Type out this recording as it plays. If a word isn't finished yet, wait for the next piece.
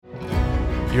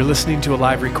You're listening to a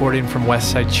live recording from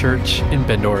Westside Church in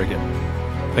Bend, Oregon.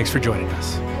 Thanks for joining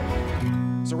us.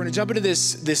 So we're going to jump into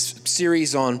this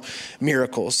series on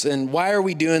miracles. And why are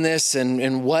we doing this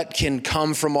and what can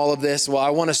come from all of this? Well, I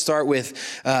want to start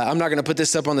with, I'm not going to put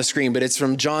this up on the screen, but it's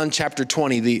from John chapter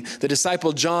 20. The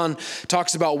disciple John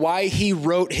talks about why he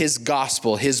wrote his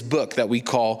gospel, his book that we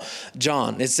call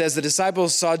John. It says the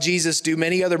disciples saw Jesus do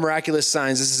many other miraculous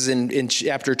signs. This is in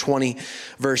chapter 20,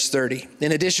 verse 30.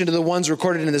 In addition to the ones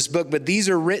recorded in this book, but these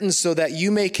are written so that you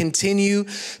may continue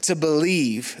to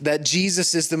believe that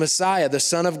Jesus is the Messiah, the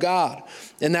Son of God,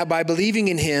 and that by believing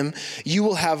in him, you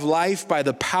will have life by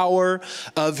the power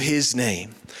of his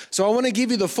name. So I want to give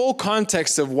you the full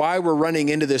context of why we're running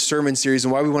into this sermon series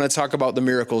and why we want to talk about the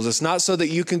miracles. It's not so that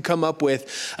you can come up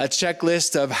with a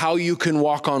checklist of how you can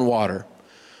walk on water.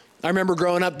 I remember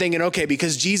growing up thinking, okay,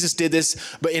 because Jesus did this,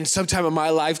 but in some time of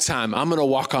my lifetime, I'm going to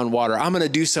walk on water. I'm going to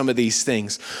do some of these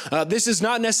things. This is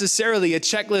not necessarily a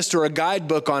checklist or a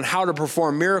guidebook on how to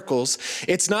perform miracles.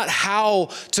 It's not how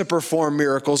to perform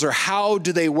miracles or how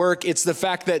do they work. It's the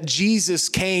fact that Jesus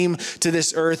came to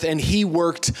this earth and he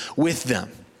worked with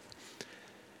them.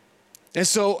 And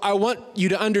so I want you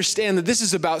to understand that this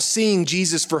is about seeing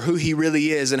Jesus for who he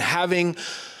really is and having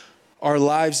our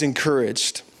lives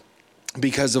encouraged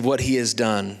because of what he has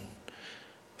done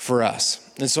for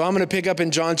us. And so I'm going to pick up in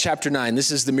John chapter 9.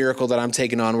 This is the miracle that I'm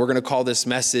taking on. We're going to call this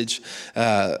message,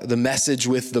 the message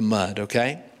with the mud,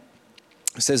 okay?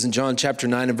 It says in John chapter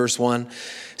 9 and verse 1, it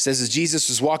says, as Jesus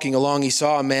was walking along, he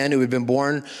saw a man who had been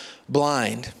born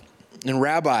blind. And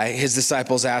Rabbi, his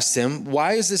disciples asked him,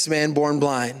 why is this man born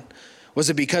blind? Was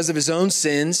it because of his own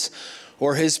sins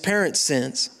or his parents'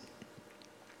 sins?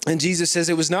 And Jesus says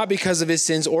it was not because of his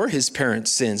sins or his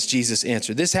parents' sins, Jesus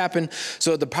answered. This happened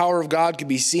so that the power of God could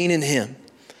be seen in him.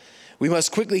 We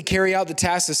must quickly carry out the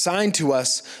task assigned to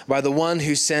us by the one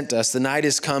who sent us. The night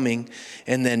is coming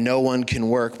and then no one can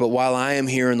work. But while I am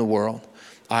here in the world,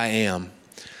 I am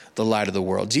the light of the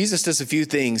world. Jesus does a few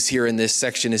things here in this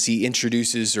section as he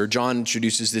introduces, or John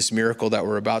introduces this miracle that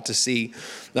we're about to see.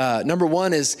 Number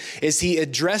one is he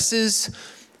addresses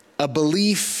a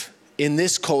belief in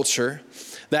this culture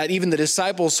that even the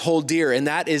disciples hold dear, and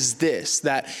that is this,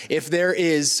 that if there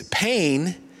is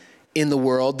pain in the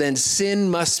world, then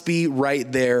sin must be right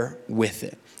there with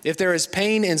it. If there is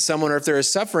pain in someone or if there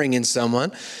is suffering in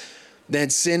someone, then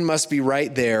sin must be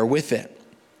right there with it.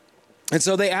 And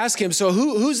so they ask him, so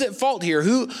who's at fault here?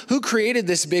 Who created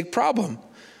this big problem?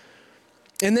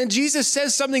 And then Jesus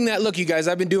says something that, look, you guys,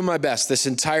 I've been doing my best this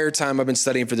entire time I've been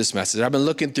studying for this message. I've been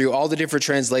looking through all the different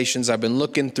translations. I've been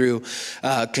looking through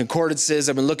concordances.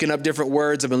 I've been looking up different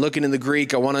words. I've been looking in the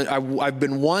Greek. I've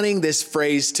been wanting this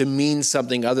phrase to mean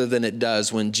something other than it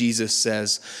does when Jesus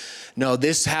says, no,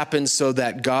 this happens so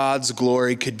that God's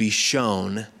glory could be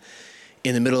shown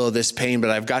in the middle of this pain.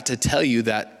 But I've got to tell you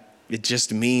that it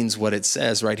just means what it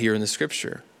says right here in the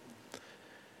scripture.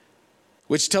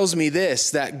 Which tells me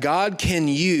this, that God can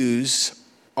use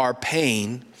our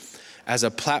pain as a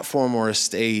platform or a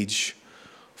stage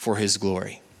for his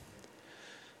glory.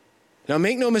 Now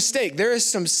make no mistake, there is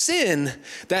some sin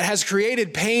that has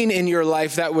created pain in your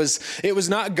life it was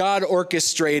not God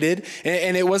orchestrated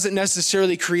and it wasn't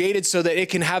necessarily created so that it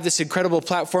can have this incredible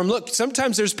platform. Look,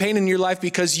 sometimes there's pain in your life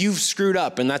because you've screwed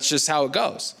up and that's just how it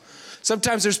goes.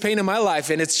 Sometimes there's pain in my life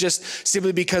and it's just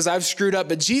simply because I've screwed up.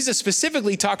 But Jesus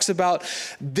specifically talks about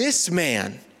this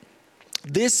man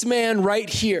right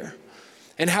here,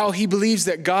 and how he believes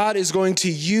that God is going to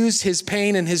use his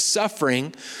pain and his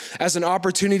suffering as an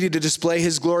opportunity to display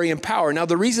his glory and power. Now,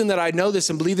 the reason that I know this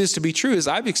and believe this to be true is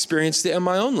I've experienced it in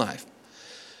my own life.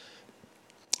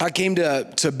 I came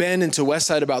to Bend and to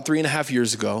Westside about 3.5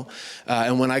 years ago.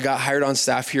 And when I got hired on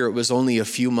staff here, it was only a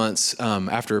few months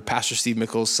after Pastor Steve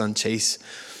Mickles' son Chase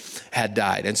had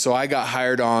died. And so I got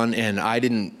hired on and I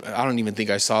don't even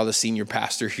think I saw the senior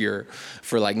pastor here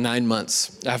for like 9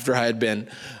 months after I had been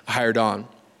hired on.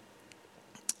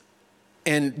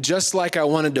 And just like I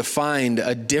wanted to find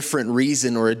a different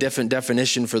reason or a different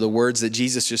definition for the words that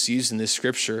Jesus just used in this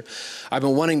scripture, I've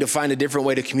been wanting to find a different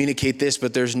way to communicate this,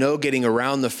 but there's no getting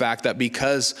around the fact that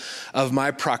because of my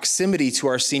proximity to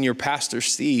our senior pastor,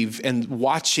 Steve, and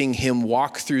watching him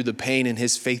walk through the pain in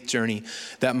his faith journey,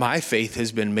 that my faith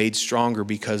has been made stronger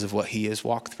because of what he has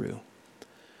walked through.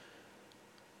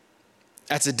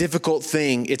 That's a difficult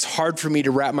thing. It's hard for me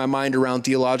to wrap my mind around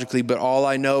theologically, but all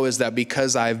I know is that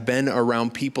because I've been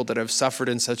around people that have suffered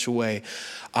in such a way,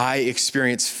 I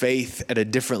experience faith at a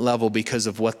different level because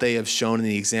of what they have shown and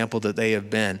the example that they have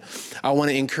been. I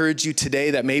want to encourage you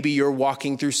today that maybe you're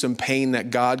walking through some pain that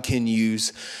God can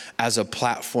use as a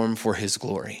platform for his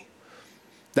glory.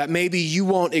 That maybe you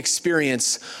won't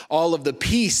experience all of the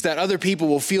peace that other people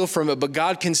will feel from it, but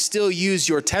God can still use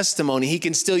your testimony. He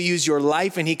can still use your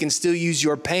life, and he can still use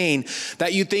your pain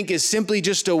that you think is simply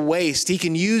just a waste. He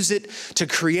can use it to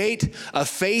create a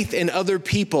faith in other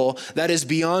people that is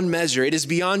beyond measure. It is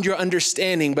beyond your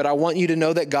understanding, but I want you to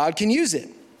know that God can use it.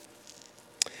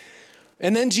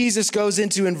 And then Jesus goes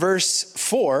into, in verse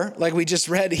 4, like we just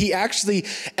read, he actually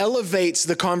elevates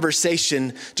the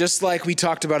conversation, just like we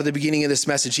talked about at the beginning of this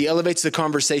message. He elevates the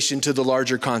conversation to the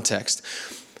larger context.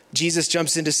 Jesus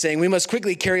jumps into saying, we must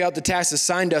quickly carry out the task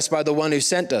assigned us by the one who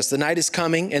sent us. The night is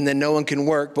coming and then no one can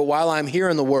work, but while I'm here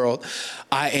in the world,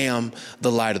 I am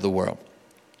the light of the world.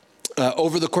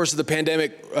 Over the course of the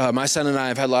pandemic, my son and I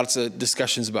have had lots of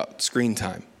discussions about screen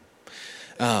time.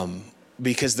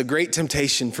 Because the great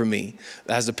temptation for me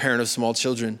as a parent of small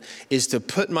children is to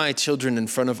put my children in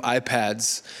front of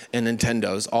iPads and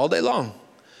Nintendos all day long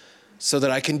so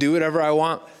that I can do whatever I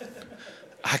want.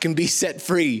 I can be set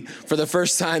free for the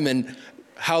first time in,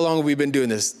 how long have we been doing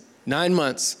this? 9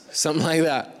 months, something like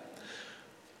that.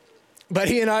 But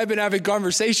he and I have been having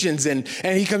conversations, and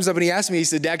he comes up and he asks me, he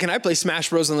said, Dad, can I play Smash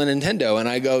Bros on the Nintendo? And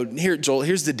I go, here, Joel,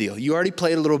 here's the deal. You already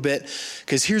played a little bit,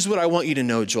 because here's what I want you to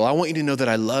know, Joel. I want you to know that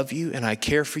I love you and I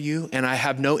care for you, and I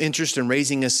have no interest in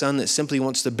raising a son that simply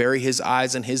wants to bury his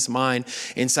eyes and his mind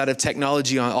inside of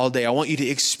technology all day. I want you to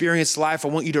experience life. I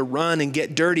want you to run and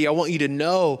get dirty. I want you to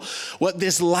know what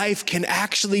this life can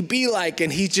actually be like.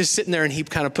 And he's just sitting there and he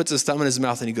kind of puts his thumb in his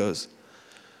mouth and he goes,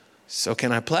 so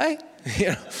can I play?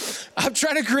 I'm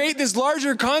trying to create this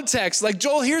larger context. Like,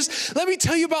 Joel, let me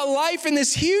tell you about life and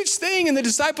this huge thing. And the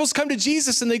disciples come to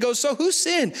Jesus and they go, so who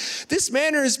sinned, this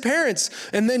man or his parents?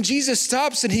 And then Jesus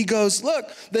stops and he goes, look,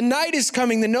 the night is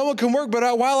coming that no one can work, but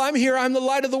while I'm here, I'm the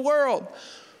light of the world.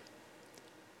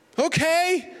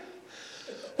 Okay,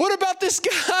 what about this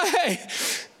guy?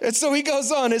 And so he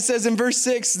goes on. It says in verse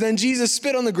 6, then Jesus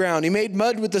spit on the ground. He made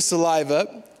mud with the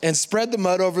saliva and spread the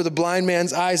mud over the blind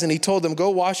man's eyes. And he told them, go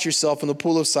wash yourself in the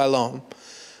pool of Siloam.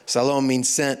 Siloam means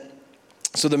sent.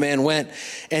 So the man went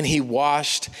and he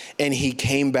washed and he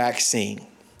came back seeing.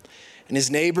 And his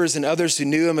neighbors and others who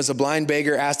knew him as a blind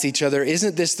beggar asked each other,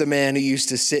 isn't this the man who used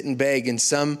to sit and beg? And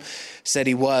some said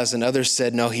he was, and others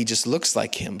said, no, he just looks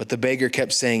like him. But the beggar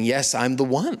kept saying, yes, I'm the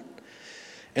one.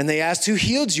 And they asked, who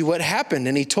healed you? What happened?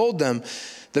 And he told them,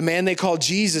 the man they called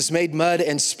Jesus made mud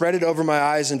and spread it over my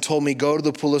eyes and told me, go to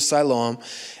the pool of Siloam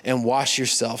and wash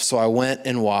yourself. So I went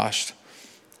and washed,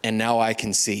 and now I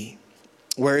can see.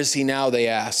 Where is he now? They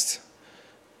asked.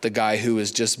 The guy who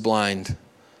was just blind.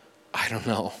 I don't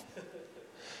know.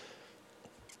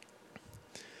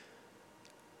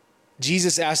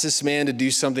 Jesus asked this man to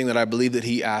do something that I believe that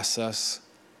he asks us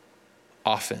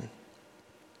often.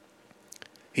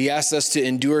 He asks us to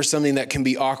endure something that can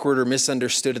be awkward or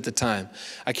misunderstood at the time.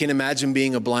 I can't imagine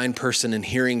being a blind person and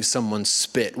hearing someone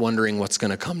spit, wondering what's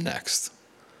going to come next.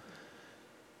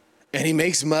 And he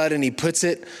makes mud and he puts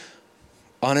it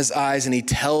on his eyes and he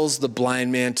tells the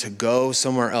blind man to go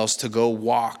somewhere else, to go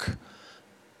walk.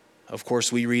 Of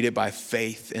course, we read it by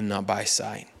faith and not by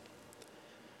sight.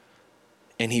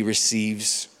 And he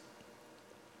receives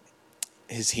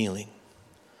his healing.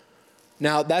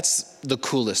 Now, that's the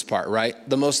coolest part, right?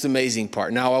 The most amazing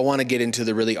part. Now, I want to get into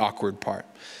the really awkward part.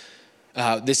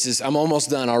 I'm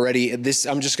almost done already. I'm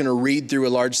just going to read through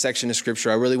a large section of scripture.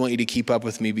 I really want you to keep up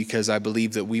with me because I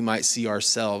believe that we might see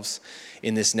ourselves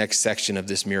in this next section of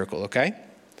this miracle, okay?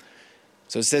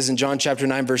 So it says in John chapter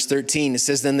 9, verse 13, it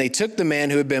says, then they took the man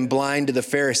who had been blind to the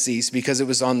Pharisees because it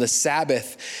was on the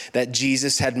Sabbath that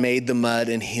Jesus had made the mud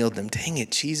and healed them. Dang it,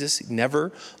 Jesus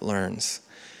never learns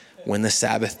when the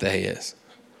Sabbath day is.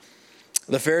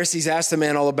 The Pharisees asked the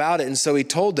man all about it, and so he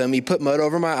told them, he put mud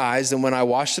over my eyes, and when I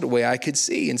washed it away, I could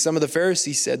see. And some of the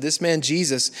Pharisees said, this man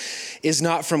Jesus is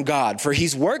not from God, for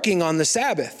he's working on the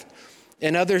Sabbath.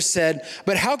 And others said,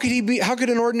 but how could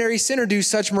an ordinary sinner do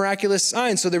such miraculous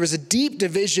signs? So there was a deep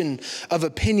division of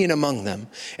opinion among them.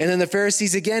 And then the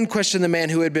Pharisees again questioned the man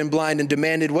who had been blind and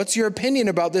demanded, what's your opinion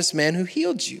about this man who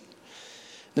healed you?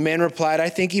 The man replied, I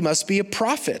think he must be a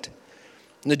prophet.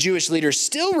 And the Jewish leaders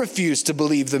still refused to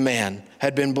believe the man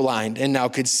had been blind and now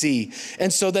could see.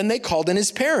 And so then they called in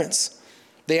his parents.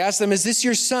 They asked them, is this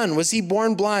your son? Was he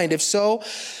born blind? If so,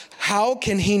 how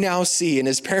can he now see? And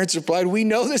his parents replied, we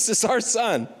know this is our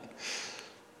son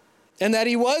and that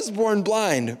he was born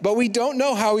blind, but we don't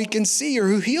know how he can see or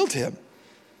who healed him.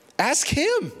 Ask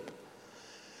him.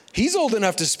 He's old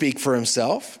enough to speak for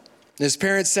himself. His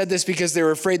parents said this because they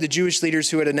were afraid the Jewish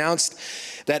leaders who had announced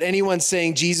that anyone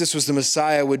saying Jesus was the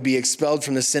Messiah would be expelled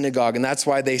from the synagogue. And that's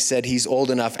why they said he's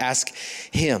old enough. Ask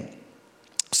him.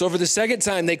 So for the second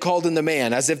time, they called in the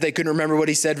man, as if they couldn't remember what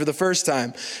he said for the first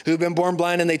time, who had been born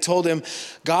blind, and they told him,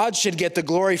 God should get the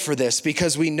glory for this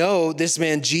because we know this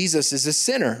man Jesus is a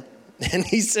sinner. And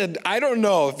he said, I don't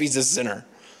know if he's a sinner,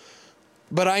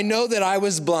 but I know that I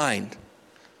was blind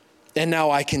and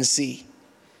now I can see.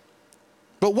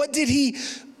 But what did he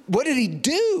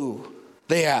do?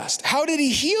 They asked. How did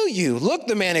he heal you? Look,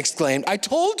 the man exclaimed, I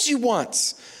told you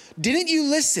once. Didn't you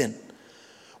listen?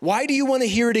 Why do you want to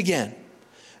hear it again?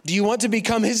 Do you want to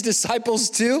become his disciples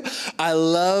too? I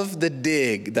love the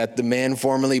dig that the man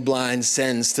formerly blind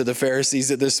sends to the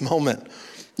Pharisees at this moment.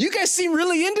 You guys seem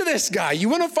really into this guy. You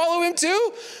want to follow him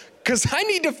too? Because I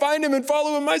need to find him and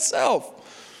follow him myself.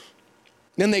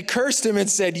 Then they cursed him and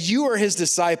said, you are his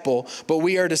disciple, but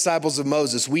we are disciples of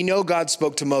Moses. We know God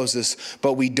spoke to Moses,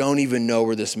 but we don't even know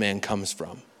where this man comes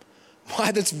from.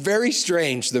 Why, that's very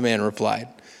strange, the man replied.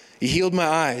 He healed my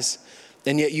eyes,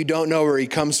 and yet you don't know where he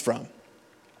comes from.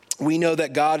 We know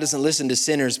that God doesn't listen to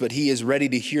sinners, but he is ready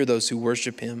to hear those who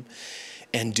worship him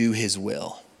and do his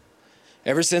will.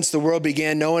 Ever since the world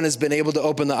began, no one has been able to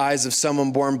open the eyes of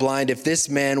someone born blind. If this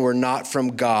man were not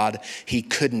from God, he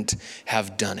couldn't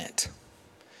have done it.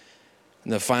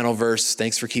 In the final verse,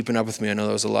 thanks for keeping up with me. I know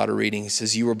that was a lot of reading. He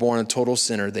says, you were born a total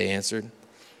sinner, they answered.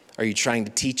 Are you trying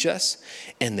to teach us?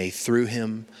 And they threw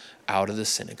him out of the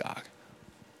synagogue.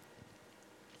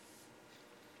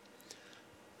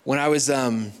 When I was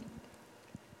in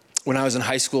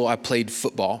high school, I played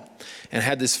football and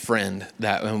had this friend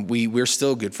that we're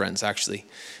still good friends, actually.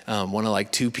 One of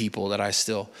like two people that I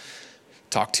still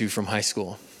talk to from high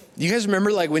school. You guys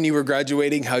remember like when you were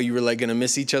graduating, how you were like going to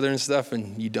miss each other and stuff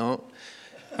and you don't?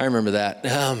 I remember that.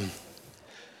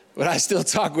 But I still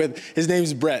talk with, his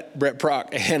name's Brett Prock.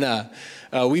 And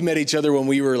we met each other when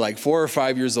we were like 4 or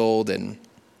 5 years old. And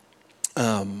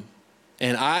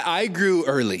I grew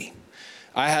early.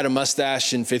 I had a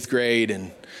mustache in 5th grade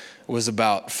and was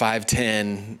about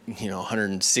 5'10",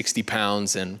 160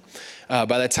 pounds. And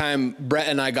by the time Brett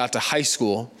and I got to high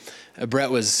school,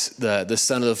 Brett was the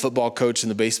son of the football coach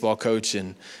and the baseball coach.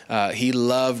 And he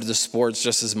loved the sports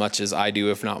just as much as I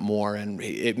do, if not more. And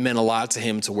it meant a lot to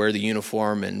him to wear the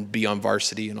uniform and be on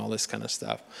varsity and all this kind of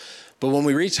stuff. But when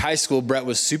we reached high school, Brett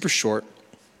was super short,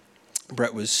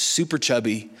 Brett was super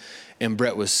chubby, and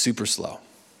Brett was super slow.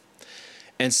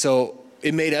 And so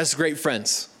it made us great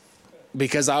friends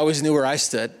because I always knew where I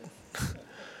stood,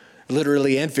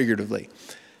 literally and figuratively.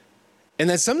 And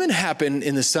then something happened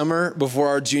in the summer before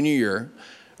our junior year.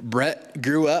 Brett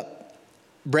grew up.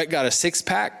 Brett got a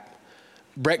 6-pack.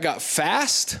 Brett got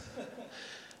fast.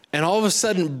 And all of a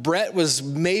sudden, Brett was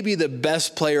maybe the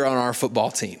best player on our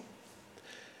football team.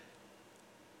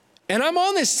 And I'm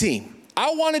on this team.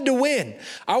 I wanted to win.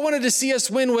 I wanted to see us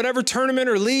win whatever tournament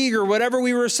or league or whatever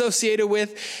we were associated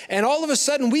with. And all of a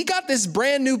sudden, we got this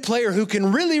brand new player who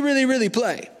can really, really, really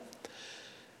play.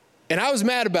 And I was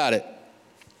mad about it.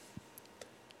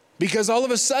 Because all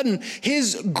of a sudden,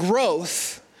 his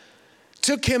growth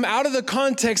took him out of the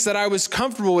context that I was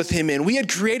comfortable with him in. We had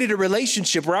created a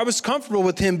relationship where I was comfortable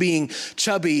with him being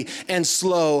chubby and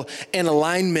slow and a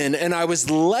lineman, and I was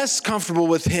less comfortable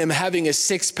with him having a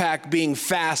 6-pack, being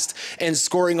fast and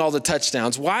scoring all the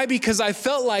touchdowns. Why? Because I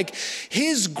felt like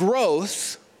his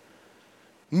growth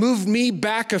moved me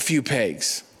back a few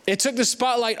pegs. It took the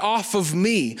spotlight off of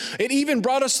me. It even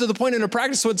brought us to the point in a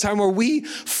practice one time where we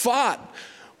fought.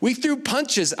 We threw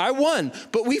punches. I won,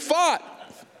 but we fought.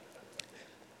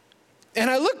 And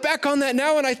I look back on that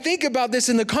now and I think about this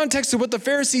in the context of what the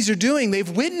Pharisees are doing. They've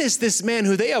witnessed this man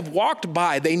who they have walked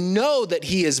by. They know that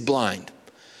he is blind.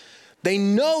 They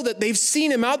know that they've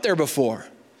seen him out there before.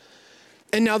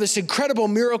 And now this incredible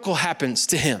miracle happens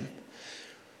to him.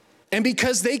 And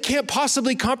because they can't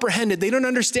possibly comprehend it, they don't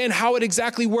understand how it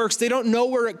exactly works, they don't know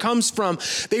where it comes from,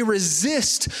 they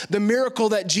resist the miracle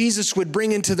that Jesus would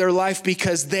bring into their life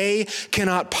because they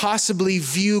cannot possibly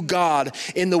view God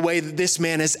in the way that this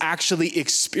man has actually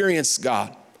experienced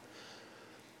God.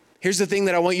 Here's the thing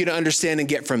that I want you to understand and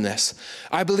get from this.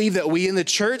 I believe that we in the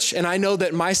church, and I know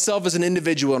that myself as an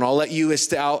individual, and I'll let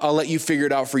you figure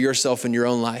it out for yourself in your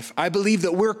own life. I believe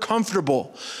that we're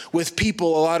comfortable with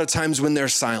people a lot of times when they're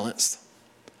silenced.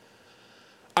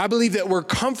 I believe that we're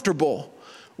comfortable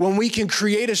when we can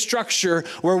create a structure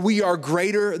where we are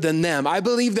greater than them. I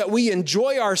believe that we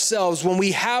enjoy ourselves when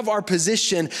we have our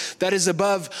position that is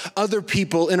above other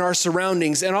people in our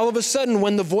surroundings. And all of a sudden,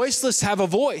 when the voiceless have a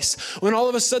voice, when all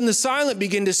of a sudden the silent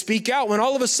begin to speak out, when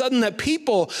all of a sudden that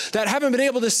people that haven't been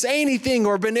able to say anything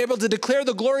or been able to declare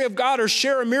the glory of God or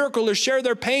share a miracle or share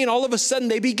their pain, all of a sudden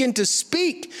they begin to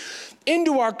speak.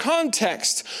 into our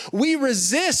context. We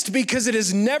resist because it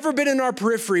has never been in our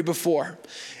periphery before.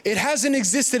 It hasn't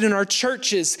existed in our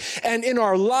churches and in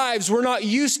our lives. We're not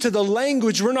used to the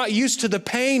language. We're not used to the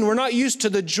pain. We're not used to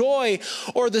the joy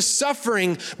or the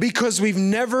suffering because we've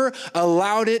never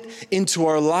allowed it into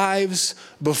our lives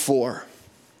before.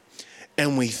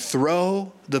 And we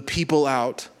throw the people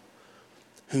out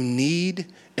who need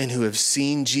and who have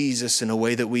seen Jesus in a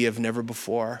way that we have never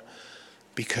before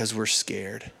because we're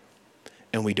scared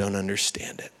and we don't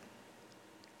understand it.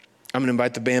 I'm going to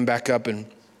invite the band back up and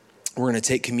we're going to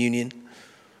take communion.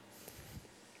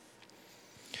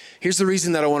 Here's the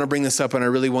reason that I want to bring this up, and I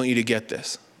really want you to get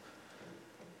this.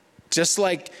 Just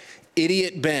like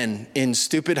idiot Ben in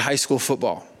stupid high school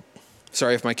football.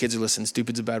 Sorry if my kids are listening.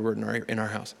 Stupid's a bad word in our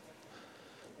house.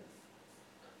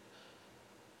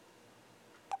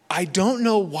 I don't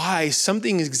know why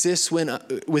something exists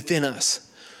within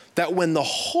us that when the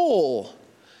whole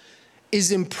is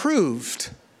improved,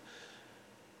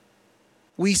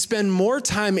 we spend more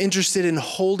time interested in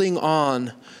holding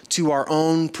on to our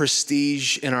own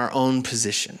prestige and our own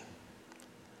position.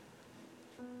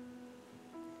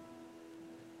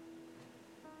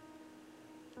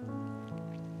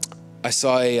 I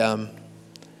saw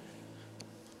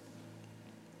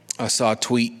a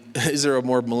tweet. Is there a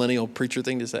more millennial preacher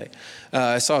thing to say?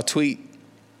 I saw a tweet,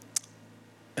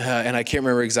 and I can't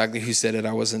remember exactly who said it.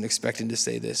 I wasn't expecting to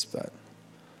say this, but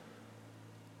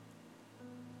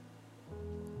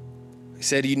he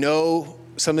said,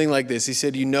 something like this. He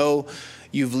said,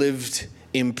 you've lived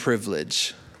in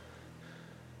privilege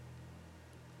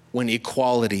when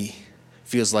equality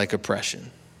feels like oppression.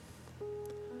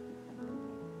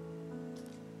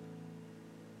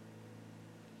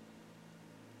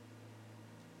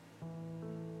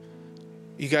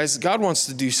 You guys, God wants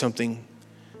to do something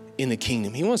in the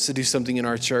kingdom. He wants to do something in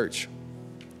our church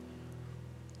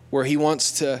where he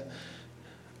wants to,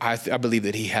 I believe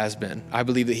that he has been. I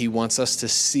believe that he wants us to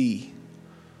see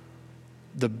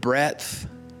the breadth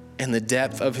and the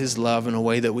depth of his love in a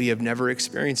way that we have never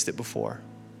experienced it before.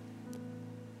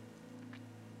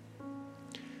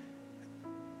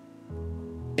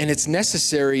 And it's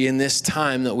necessary in this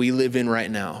time that we live in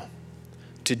right now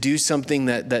to do something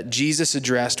that Jesus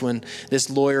addressed when this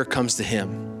lawyer comes to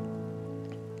him.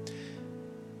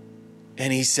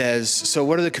 And he says, so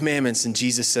what are the commandments? And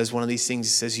Jesus says one of these things.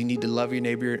 He says, you need to love your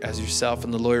neighbor as yourself.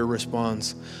 And the lawyer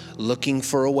responds, looking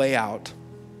for a way out.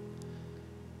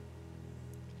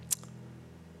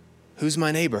 Who's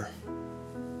my neighbor?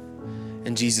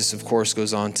 And Jesus, of course,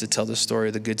 goes on to tell the story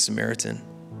of the Good Samaritan.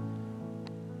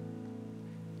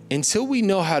 Until we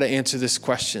know how to answer this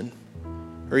question,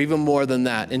 or even more than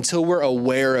that, until we're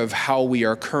aware of how we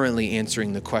are currently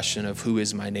answering the question of who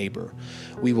is my neighbor,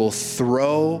 we will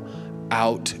throw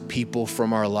out people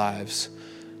from our lives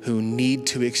who need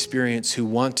to experience, who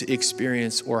want to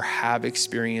experience or have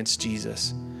experienced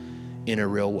Jesus in a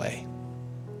real way.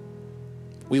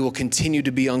 We will continue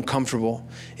to be uncomfortable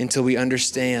until we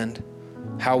understand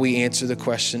how we answer the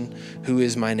question, who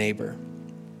is my neighbor?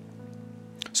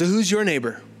 So who's your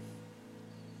neighbor?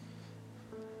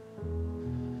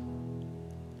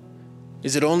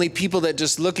 Is it only people that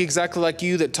just look exactly like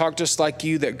you, that talk just like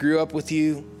you, that grew up with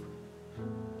you?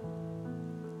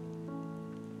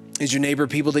 Is your neighbor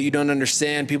people that you don't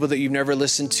understand, people that you've never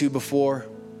listened to before?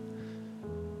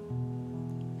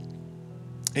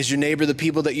 Is your neighbor the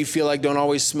people that you feel like don't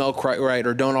always smell quite right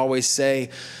or don't always say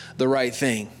the right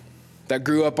thing, that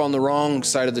grew up on the wrong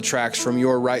side of the tracks from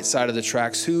your right side of the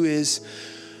tracks? Who is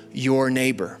your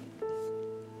neighbor?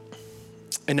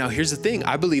 And now here's the thing.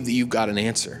 I believe that you've got an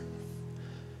answer.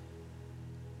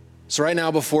 So right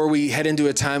now, before we head into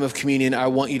a time of communion, I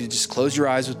want you to just close your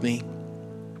eyes with me.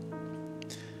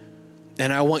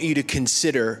 And I want you to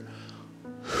consider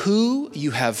who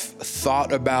you have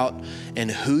thought about and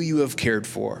who you have cared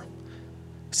for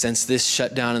since this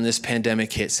shutdown and this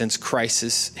pandemic hit, since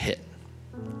crisis hit.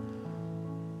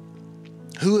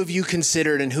 Who have you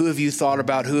considered and who have you thought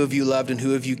about, who have you loved and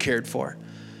who have you cared for?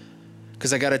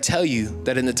 Because I got to tell you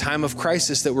that in the time of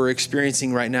crisis that we're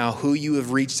experiencing right now, who you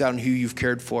have reached out and who you've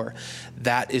cared for,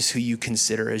 that is who you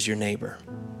consider as your neighbor.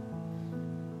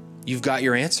 You've got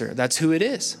your answer. That's who it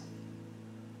is.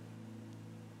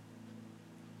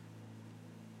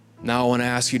 Now I want to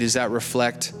ask you, does that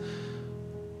reflect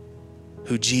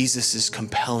who Jesus is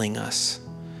compelling us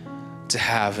to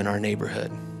have in our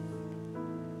neighborhood?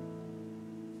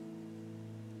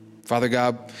 Father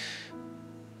God,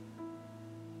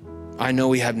 I know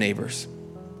we have neighbors.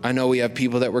 I know we have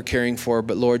people that we're caring for,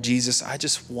 but Lord Jesus, I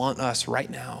just want us right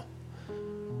now.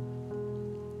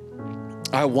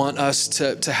 I want us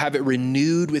to have it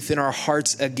renewed within our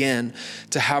hearts again,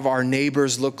 to have our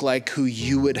neighbors look like who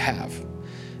you would have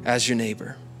as your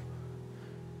neighbor.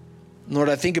 Lord,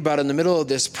 I think about in the middle of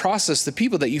this process, the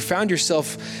people that you found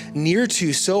yourself near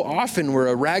to so often were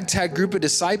a ragtag group of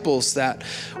disciples that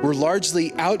were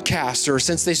largely outcasts, or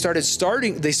since they started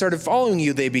following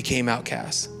you, they became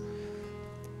outcasts.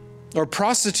 Or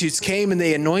prostitutes came and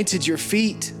they anointed your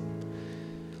feet.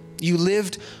 You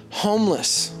lived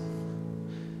homeless.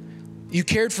 You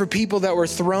cared for people that were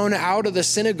thrown out of the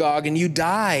synagogue, and you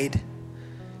died,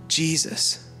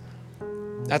 Jesus,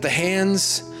 at the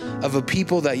hands of a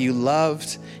people that you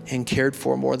loved and cared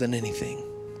for more than anything.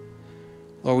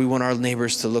 Lord, we want our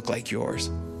neighbors to look like yours.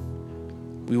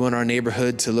 We want our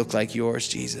neighborhood to look like yours,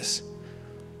 Jesus.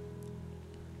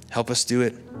 Help us do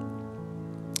it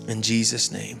in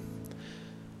Jesus' name.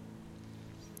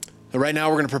 Right now,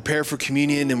 we're going to prepare for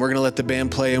communion, and we're going to let the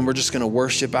band play, and we're just going to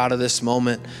worship out of this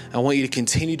moment. I want you to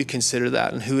continue to consider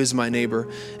that and who is my neighbor.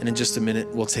 And in just a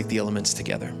minute, we'll take the elements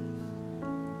together.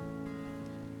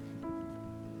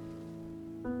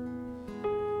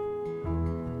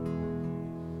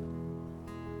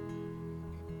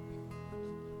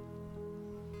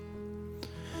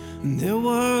 There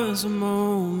was a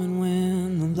moment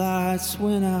when the lights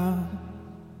went out,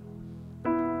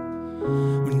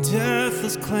 when death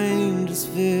has claimed its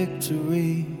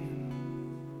victory.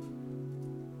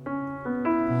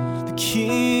 The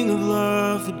King of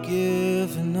love had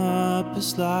given up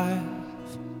his life,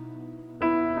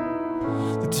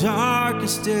 the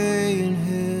darkest day in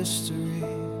history.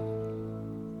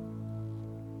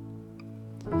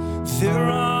 There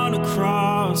on a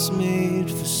cross made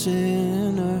for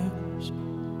sinners,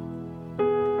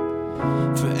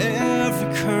 for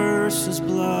every curse his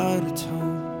blood atoned.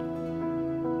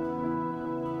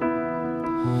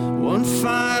 One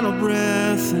final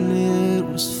breath and it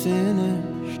was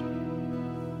finished,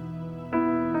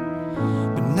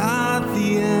 but not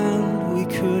the end we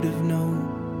could have known.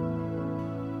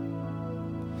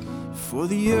 For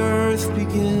the earth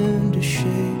began to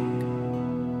shake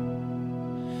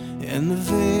and the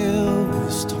veil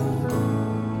was torn.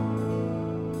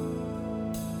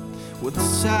 What the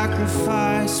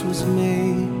sacrifice was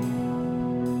made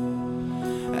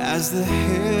as the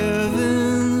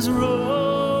heavens roar.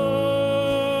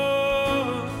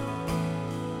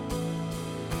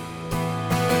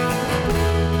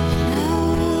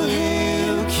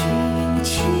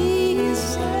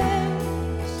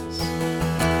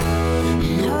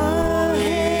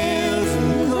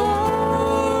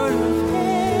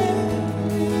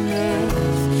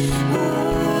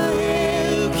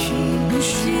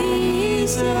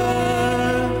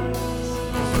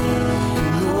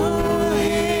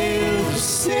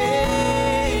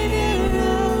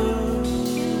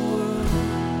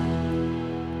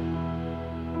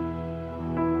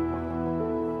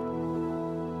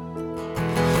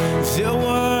 There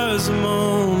was a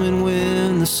moment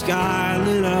when the sky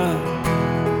lit up,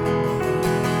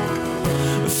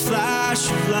 a flash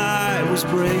of light was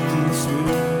breaking through.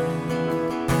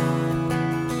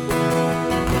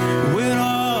 When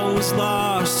all was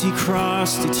lost, he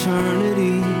crossed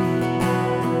eternity.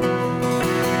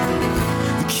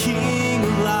 The King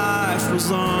of life was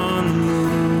on the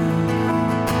move.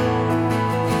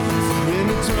 In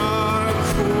a dark,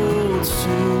 cold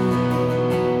tomb,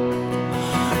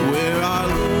 where our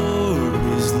Lord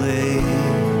was laid,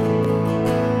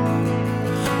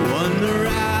 one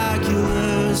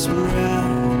miraculous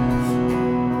breath,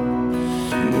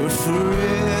 and we're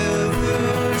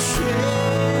forever changed.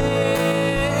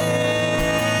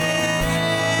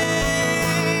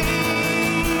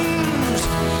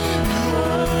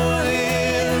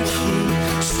 Loyal King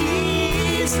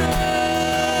Jesus,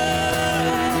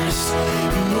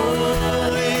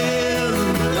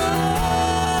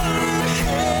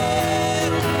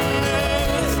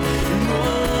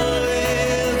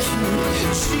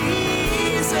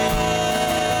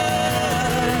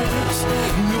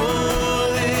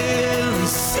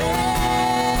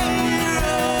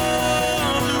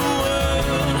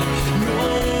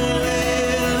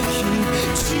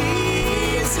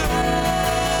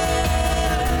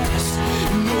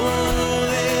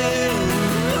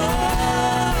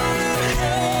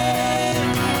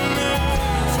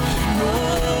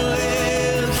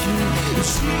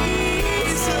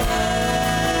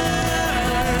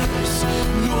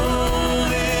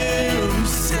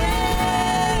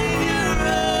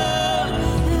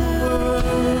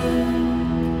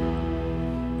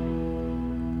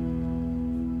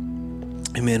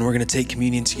 Amen. We're going to take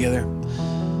communion together.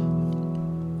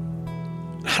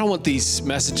 I don't want these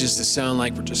messages to sound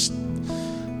like we're just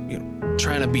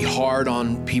trying to be hard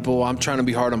on people. I'm trying to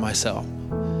be hard on myself.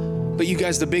 But you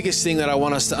guys, the biggest thing that I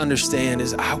want us to understand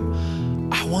is I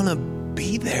want to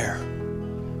be there.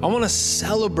 I want to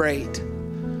celebrate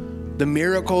the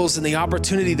miracles and the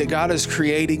opportunity that God is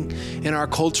creating in our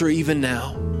culture even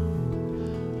now.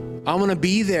 I want to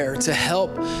be there to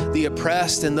help the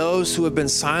oppressed and those who have been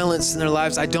silenced in their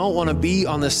lives. I don't want to be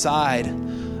on the side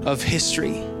of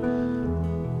history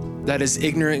that is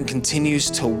ignorant and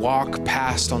continues to walk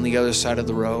past on the other side of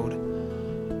the road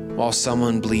while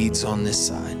someone bleeds on this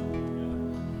side.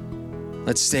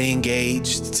 Let's stay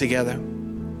engaged together.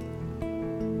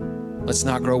 Let's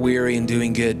not grow weary in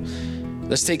doing good.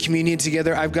 Let's take communion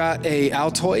together. I've got a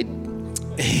Altoid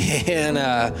and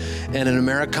an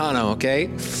Americano, okay?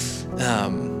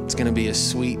 It's gonna be a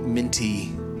sweet,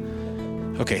 minty.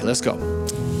 Okay, let's go.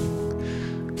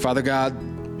 Father God,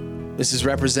 this is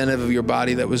representative of your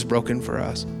body that was broken for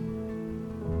us.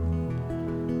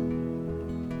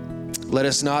 Let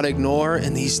us not ignore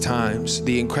in these times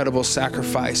the incredible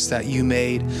sacrifice that you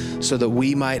made so that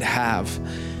we might have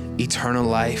eternal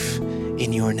life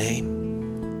in your name.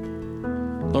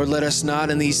 Lord, let us not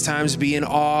in these times be in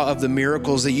awe of the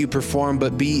miracles that you perform,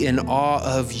 but be in awe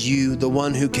of you, the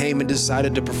one who came and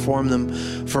decided to perform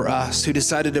them for us, who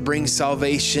decided to bring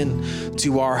salvation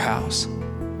to our house.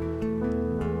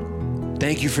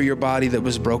 Thank you for your body that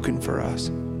was broken for us.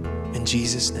 In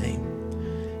Jesus' name,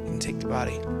 you can take the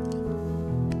body.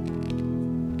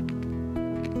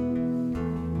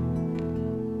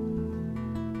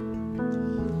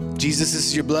 Jesus, this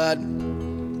is your blood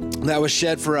that was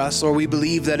shed for us. Lord, we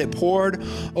believe that it poured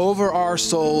over our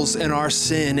souls and our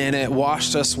sin, and it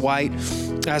washed us white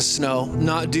as snow,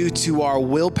 not due to our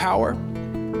willpower,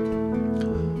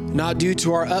 not due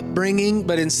to our upbringing,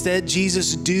 but instead,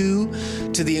 Jesus, due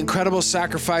to the incredible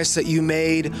sacrifice that you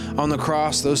made on the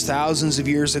cross those thousands of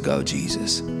years ago,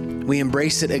 Jesus. We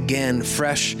embrace it again,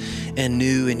 fresh and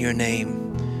new in your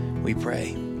name, we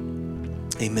pray.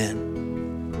 Amen.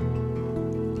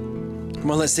 Come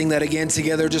on, let's sing that again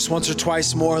together, just once or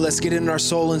twice more. Let's get in our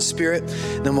soul and spirit,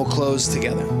 then we'll close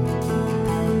together.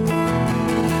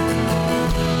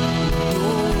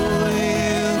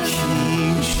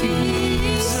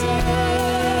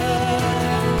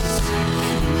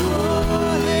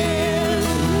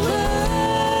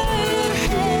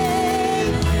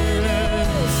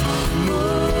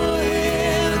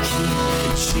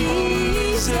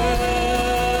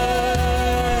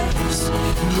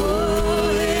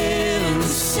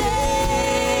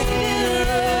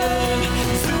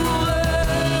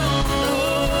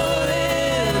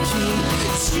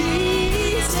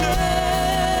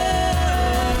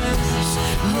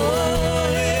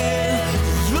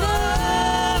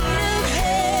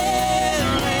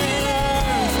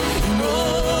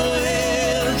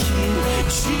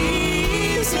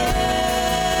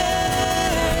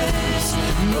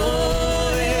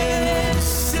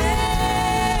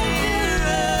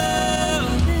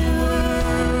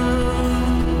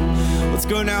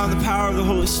 Go now in the power of the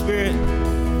Holy Spirit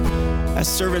as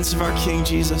servants of our King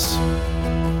Jesus.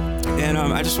 And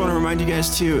I just want to remind you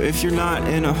guys too, if you're not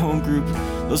in a home group,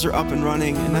 those are up and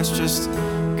running, and that's just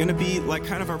going to be like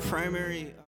kind of our primary